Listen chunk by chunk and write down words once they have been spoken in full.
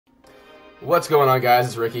What's going on, guys?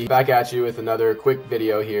 It's Ricky back at you with another quick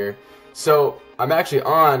video here. So I'm actually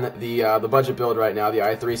on the budget build right now, the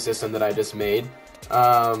i3 system that I just made.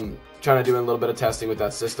 Trying to do a little bit of testing with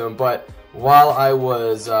that system, but while I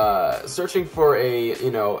was searching for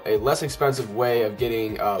a less expensive way of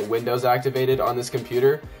getting Windows activated on this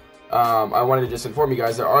computer, I wanted to just inform you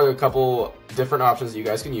guys there are a couple different options that you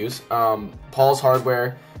guys can use. Paul's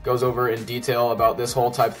Hardware goes over in detail about this whole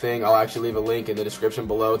type thing. I'll actually leave a link in the description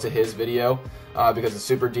below to his video because it's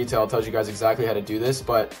super detailed, tells you guys exactly how to do this.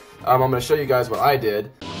 But I'm going to show you guys what I did.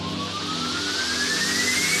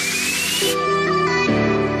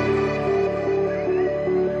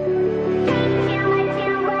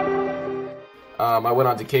 I went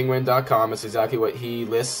on to kingwin.com. It's exactly what he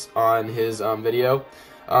lists on his video.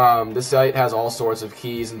 This site has all sorts of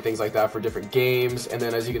keys and things like that for different games, and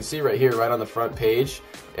then as you can see right here, right on the front page,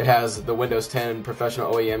 it has the Windows 10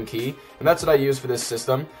 Professional OEM key, and that's what I use for this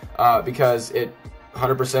system because it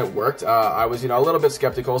 100% worked. I was a little bit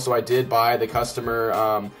skeptical, so I did buy the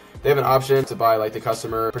customer. They have an option to buy like the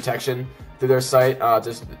customer protection through their site,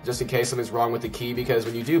 just in case something's wrong with the key, because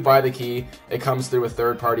when you do buy the key, it comes through a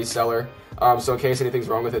third-party seller. So in case anything's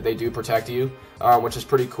wrong with it, they do protect you, which is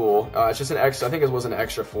pretty cool. It's just an extra, I think it was an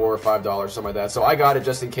extra $4 or $5, something like that. So I got it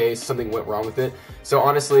just in case something went wrong with it. So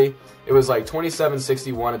honestly, it was like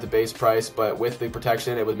 $27.61 at the base price, but with the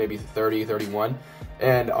protection, it was maybe $30, $31.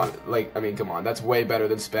 And I mean, come on, that's way better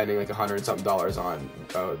than spending like $100-something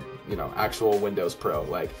on, actual Windows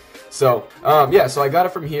Pro. So yeah, so I got it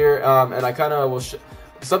from here, and I kind of will.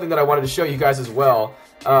 Something that I wanted to show you guys as well.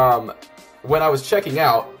 When I was checking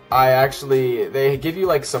out, they give you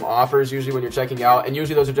like some offers usually when you're checking out, and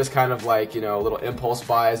usually those are just kind of like little impulse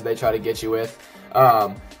buys they try to get you with.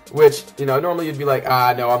 Which, normally you'd be like,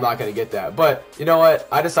 no, I'm not going to get that. But, you know what?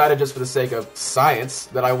 I decided just for the sake of science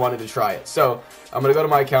that I wanted to try it. So, I'm going to go to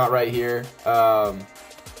my account right here, and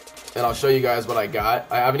I'll show you guys what I got.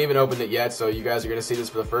 I haven't even opened it yet, so you guys are going to see this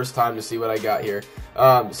for the first time to see what I got here.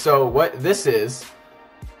 So, what this is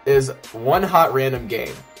one hot random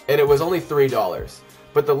game, and it was only $3.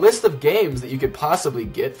 But the list of games that you could possibly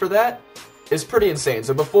get for that is pretty insane.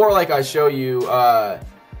 So, before I show you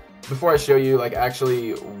like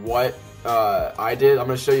actually what I did, I'm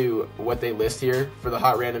going to show you what they list here for the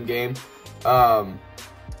hot random game.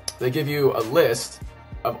 They give you a list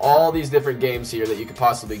of all these different games here that you could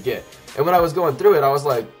possibly get. And when I was going through it, I was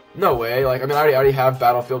like, no way. I already have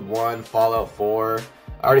Battlefield 1, Fallout 4.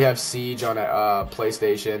 I already have Siege on a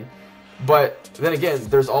PlayStation. But then again,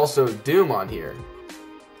 there's also Doom on here.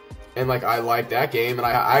 And I like that game, and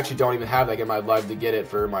I actually don't even have that game. I'd love to get it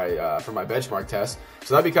for my benchmark test.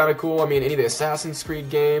 So that'd be kind of cool. I mean, any of the Assassin's Creed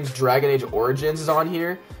games, Dragon Age Origins is on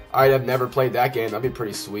here. I have never played that game. That'd be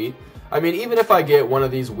pretty sweet. I mean, even if I get one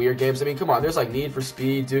of these weird games, I mean, come on, there's Need for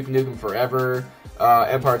Speed, Duke Nukem Forever,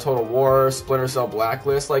 Empire Total War, Splinter Cell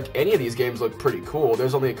Blacklist. Any of these games look pretty cool.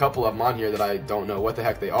 There's only a couple of them on here that I don't know what the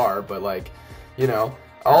heck they are, but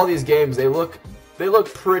all these games, they look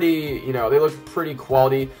pretty, they look pretty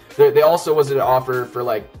quality. They also was an offer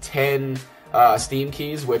for 10 Steam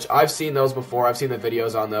keys, which I've seen those before. I've seen the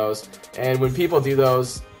videos on those, and when people do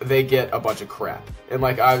those, they get a bunch of crap. And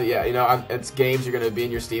it's games you're gonna be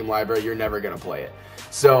in your Steam library, you're never gonna play it.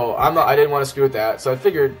 So I didn't want to screw with that. So I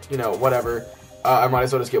figured, whatever, I might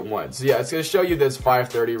as well just get one. So yeah, it's gonna show you this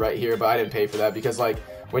 $5.30 right here, but I didn't pay for that because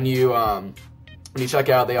when you check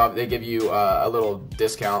out, they give you a little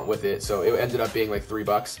discount with it, so it ended up being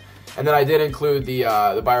 $3. And then I did include the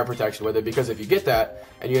buyer protection with it, because if you get that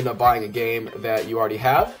and you end up buying a game that you already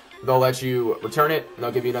have, they'll let you return it and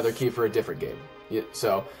they'll give you another key for a different game.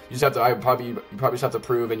 So you just have to, you probably just have to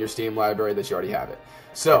prove in your Steam library that you already have it.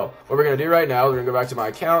 So what we're gonna do right now, we're gonna go back to my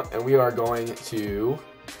account and we are going to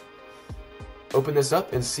open this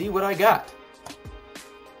up and see what I got.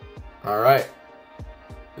 All right.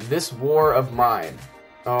 This War of Mine.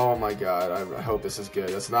 Oh my god, I hope this is good.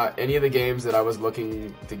 That's not any of the games that I was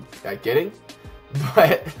looking at getting,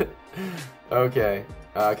 but okay.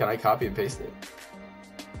 Can I copy and paste it?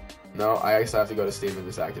 No, I actually have to go to Steam and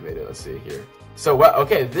just activate it. Let's see here. So what?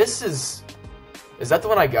 Okay, this is that the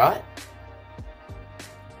one I got?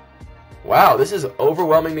 Wow, this is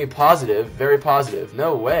overwhelmingly positive, very positive.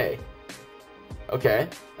 No way. Okay,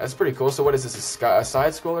 that's pretty cool. So what is this? A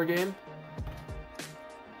side-scroller game?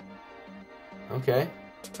 Okay.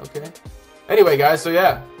 Anyway, guys, so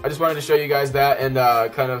yeah, I just wanted to show you guys that and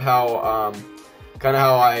kind of how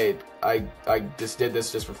I just did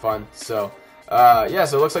this just for fun. So yeah,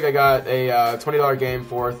 so it looks like I got a $20 game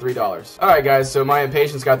for $3. All right, guys, so my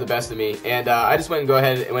impatience got the best of me, and I just went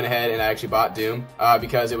ahead and I actually bought Doom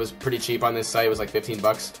because it was pretty cheap on this site. It was like 15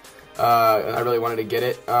 bucks, and I really wanted to get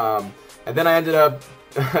it. And then I ended up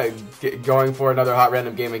going for another hot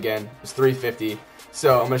random game again. It was $3.50.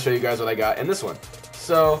 So I'm going to show you guys what I got in this one.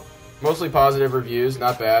 So mostly positive reviews,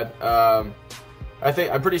 not bad.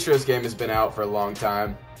 I'm pretty sure this game has been out for a long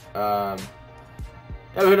time. Yeah,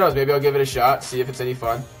 who knows? Maybe I'll give it a shot, see if it's any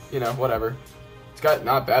fun. You know, whatever. It's got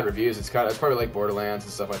not bad reviews. It's probably like Borderlands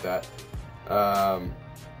and stuff like that.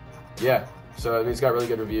 Yeah, so I mean, it's got really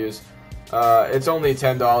good reviews. It's only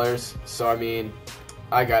 $10, so I mean,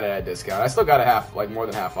 I got it at a discount. I still got it more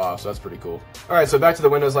than half off, so that's pretty cool. All right, so back to the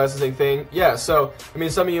Windows licensing thing. Yeah, so I mean,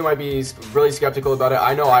 some of you might be really skeptical about it.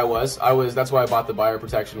 I know I was. That's why I bought the buyer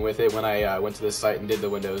protection with it when I went to this site and did the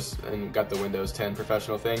Windows and got the Windows 10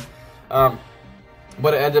 professional thing.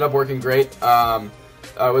 But it ended up working great.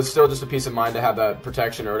 It was still just a peace of mind to have that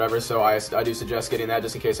protection or whatever, so I do suggest getting that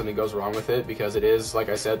just in case something goes wrong with it, because it is, like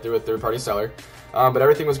I said, through a third-party seller. But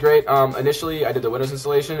everything was great. Initially, I did the Windows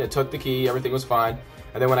installation. It took the key. Everything was fine.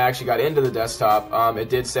 And then when I actually got into the desktop, it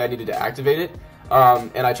did say I needed to activate it.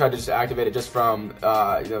 And I tried to just activate it just from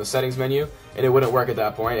the settings menu, and it wouldn't work at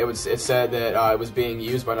that point. It said that it was being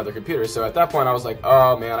used by another computer. So at that point, I was like,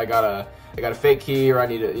 oh man, I got a fake key, or I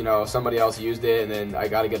need to, somebody else used it, and then I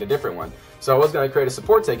got to get a different one. So I was going to create a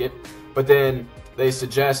support ticket, but then they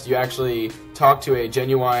suggest you actually talk to a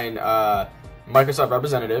genuine Microsoft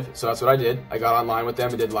representative. So that's what I did. I got online with them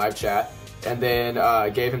and did live chat, and then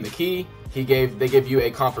gave him the key. They give you a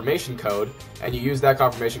confirmation code, and you use that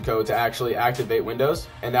confirmation code to actually activate Windows,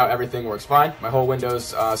 and now everything works fine. My whole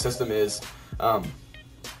Windows system is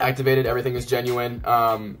activated, everything is genuine,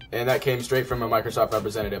 and that came straight from a Microsoft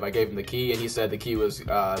representative. I gave him the key, and he said the key was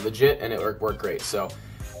legit, and it worked great. So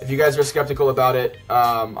if you guys are skeptical about it,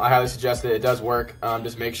 I highly suggest that it does work.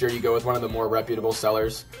 Just make sure you go with one of the more reputable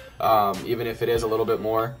sellers, even if it is a little bit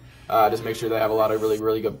more. Just make sure they have a lot of really,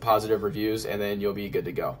 really good positive reviews, and then you'll be good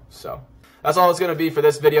to go. So that's all it's going to be for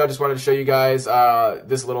this video. Just wanted to show you guys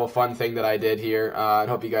this little fun thing that I did here, and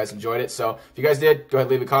hope you guys enjoyed it. So if you guys did, go ahead and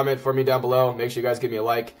leave a comment for me down below. Make sure you guys give me a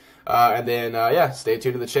like, and then yeah, stay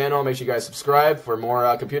tuned to the channel. Make sure you guys subscribe for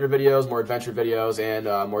more computer videos, more adventure videos, and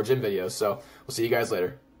more gym videos. So we'll see you guys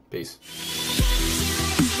later. Peace.